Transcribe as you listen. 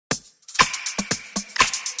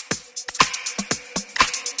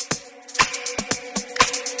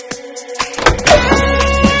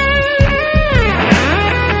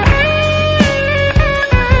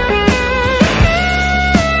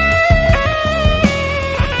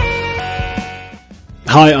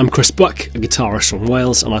Hi, I'm Chris Buck, a guitarist from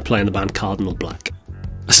Wales, and I play in the band Cardinal Black.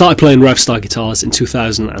 I started playing REVSTAR guitars in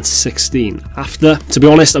 2016 after, to be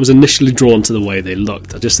honest, I was initially drawn to the way they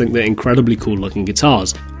looked. I just think they're incredibly cool looking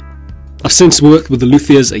guitars. I've since worked with the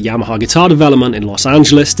luthiers at YAMAHA Guitar Development in Los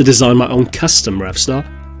Angeles to design my own custom REVSTAR,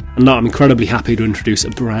 and now I'm incredibly happy to introduce a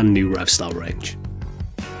brand new REVSTAR range.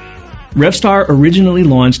 REVSTAR originally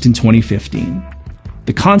launched in 2015.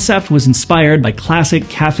 The concept was inspired by classic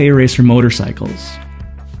cafe racer motorcycles.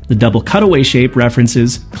 The double cutaway shape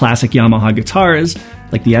references classic Yamaha guitars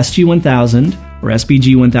like the SG-1000 or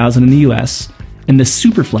SBG-1000 in the US and the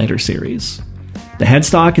Superflighter series. The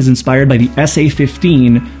headstock is inspired by the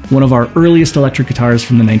SA-15, one of our earliest electric guitars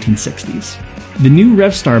from the 1960s. The new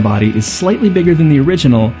REVSTAR body is slightly bigger than the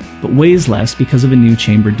original, but weighs less because of a new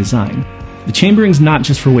chambered design. The chambering's not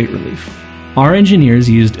just for weight relief. Our engineers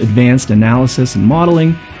used advanced analysis and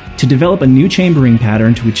modeling to develop a new chambering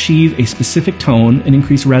pattern to achieve a specific tone and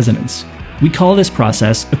increase resonance. We call this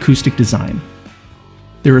process acoustic design.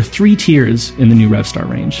 There are 3 tiers in the new REVSTAR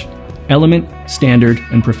range: Element, Standard,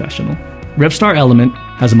 and Professional. REVSTAR Element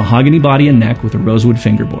has a mahogany body and neck with a rosewood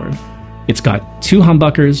fingerboard. It's got 2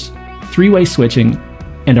 humbuckers, 3-way switching,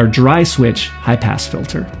 and our dry switch high-pass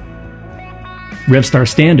filter. REVSTAR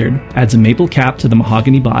Standard adds a maple cap to the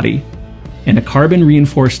mahogany body and a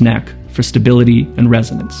carbon-reinforced neck for stability and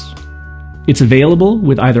resonance. It's available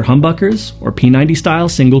with either humbuckers or P90-style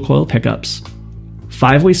single-coil pickups,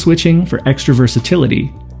 5-way switching for extra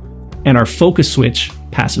versatility, and our focus switch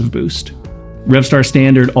passive boost. REVSTAR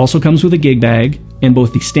Standard also comes with a gig bag, and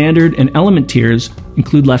both the Standard and Element tiers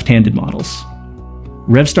include left-handed models.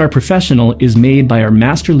 REVSTAR Professional is made by our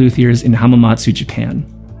master luthiers in Hamamatsu, Japan.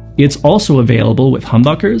 It's also available with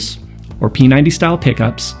humbuckers or P90-style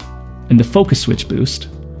pickups and the focus switch boost,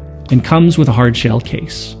 and comes with a hard shell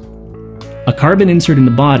case. A carbon insert in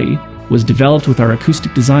the body was developed with our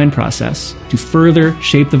acoustic design process to further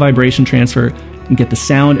shape the vibration transfer and get the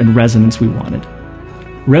sound and resonance we wanted.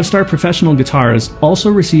 REVSTAR Professional guitars also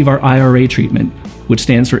receive our IRA treatment, which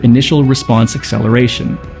stands for Initial Response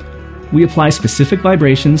Acceleration. We apply specific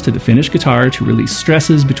vibrations to the finished guitar to release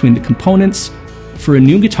stresses between the components for a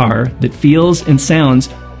new guitar that feels and sounds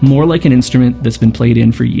more like an instrument that's been played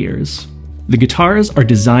in for years. The guitars are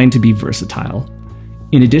designed to be versatile.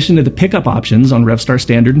 In addition to the pickup options on REVSTAR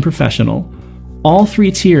Standard and Professional, all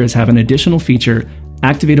 3 tiers have an additional feature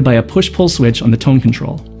activated by a push-pull switch on the tone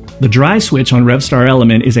control. The dry switch on REVSTAR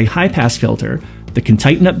Element is a high-pass filter that can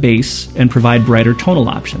tighten up bass and provide brighter tonal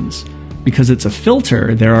options. Because it's a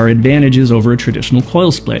filter, there are advantages over a traditional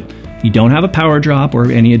coil split. You don't have a power drop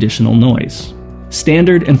or any additional noise.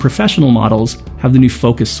 Standard and Professional models have the new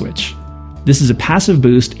focus switch. This is a passive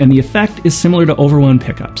boost, and the effect is similar to overwhelm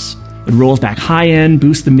pickups. It rolls back high-end,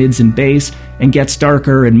 boosts the mids and bass, and gets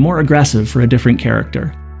darker and more aggressive for a different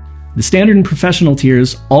character. The Standard and Professional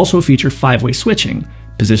tiers also feature 5-way switching.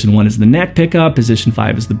 Position 1 is the neck pickup, Position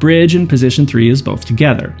 5 is the bridge, and Position 3 is both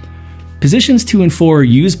together. Positions 2 and 4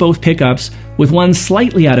 use both pickups, with one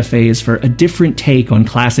slightly out of phase for a different take on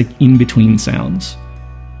classic in-between sounds.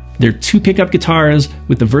 They're 2 pickup guitars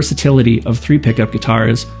with the versatility of 3 pickup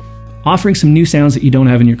guitars, offering some new sounds that you don't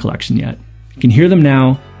have in your collection yet. You can hear them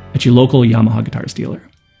now at your local Yamaha guitars dealer.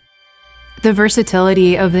 The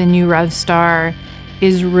versatility of the new REVSTAR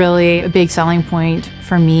is really a big selling point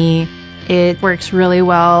for me. It works really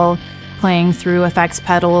well playing through effects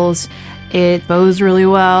pedals. It bows really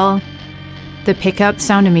well. The pickups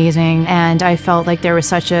sound amazing, and I felt like there was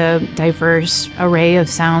such a diverse array of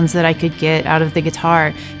sounds that I could get out of the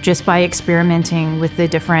guitar just by experimenting with the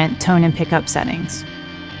different tone and pickup settings.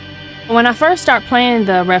 When I first started playing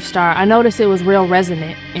the REVSTAR, I noticed it was real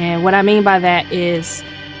resonant, and what I mean by that is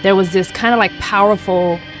there was this kind of like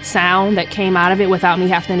powerful sound that came out of it without me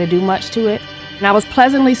having to do much to it, and I was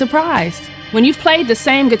pleasantly surprised. When you've played the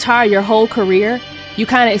same guitar your whole career, you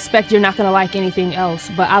kind of expect you're not going to like anything else,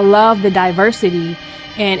 but I love the diversity,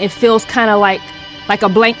 and it feels kind of like a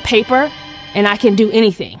blank paper, and I can do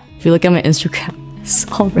anything. If you look at my Instagram, it's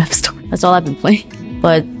all REVSTAR. That's all I've been playing.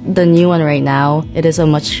 But the new one right now, it is a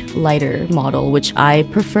much lighter model, which I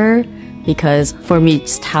prefer because for me,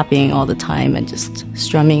 just tapping all the time and just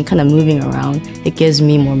strumming, kind of moving around, it gives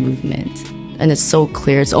me more movement. And it's so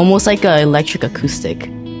clear. It's almost like an electric acoustic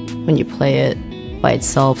when you play it by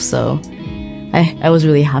itself. So I was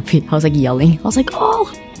really happy. I was like yelling. I was like, oh!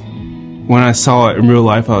 When I saw it in real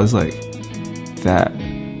life, I was like,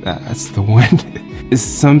 that's the one. It's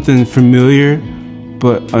something familiar,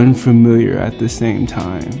 but unfamiliar at the same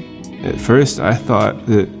time. At first, I thought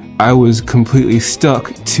that I was completely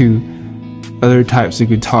stuck to other types of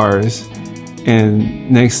guitars, and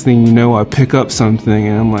next thing you know, I pick up something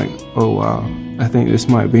and I'm like, oh wow, I think this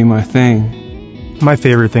might be my thing. My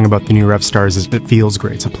favorite thing about the new REVSTARs is it feels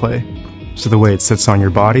great to play. So the way it sits on your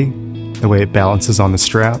body, the way it balances on the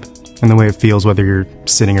strap, and the way it feels whether you're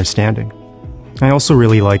sitting or standing. I also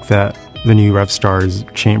really like that the new REVSTAR is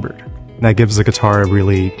chambered. That gives the guitar a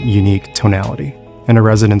really unique tonality and a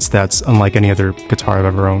resonance that's unlike any other guitar I've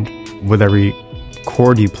ever owned. With every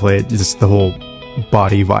chord you play, just the whole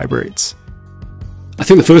body vibrates. I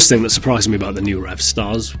think the first thing that surprised me about the new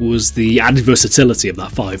REVSTARs was the added versatility of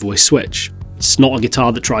that 5-way switch. It's not a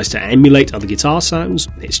guitar that tries to emulate other guitar sounds,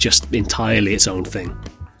 it's just entirely its own thing.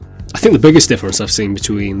 I think the biggest difference I've seen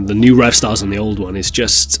between the new REVSTARs and the old one is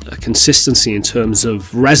just a consistency in terms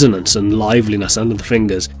of resonance and liveliness under the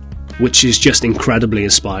fingers, which is just incredibly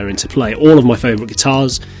inspiring to play. All of my favourite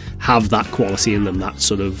guitars have that quality in them, that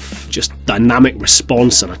sort of just dynamic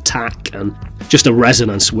response and attack and just a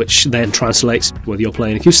resonance which then translates whether you're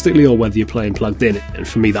playing acoustically or whether you're playing plugged in. And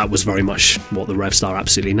for me that was very much what the REVSTAR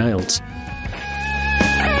absolutely nailed.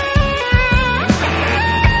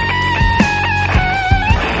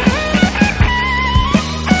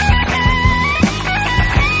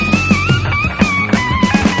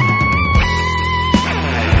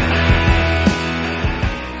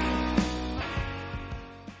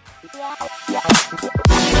 Yeah.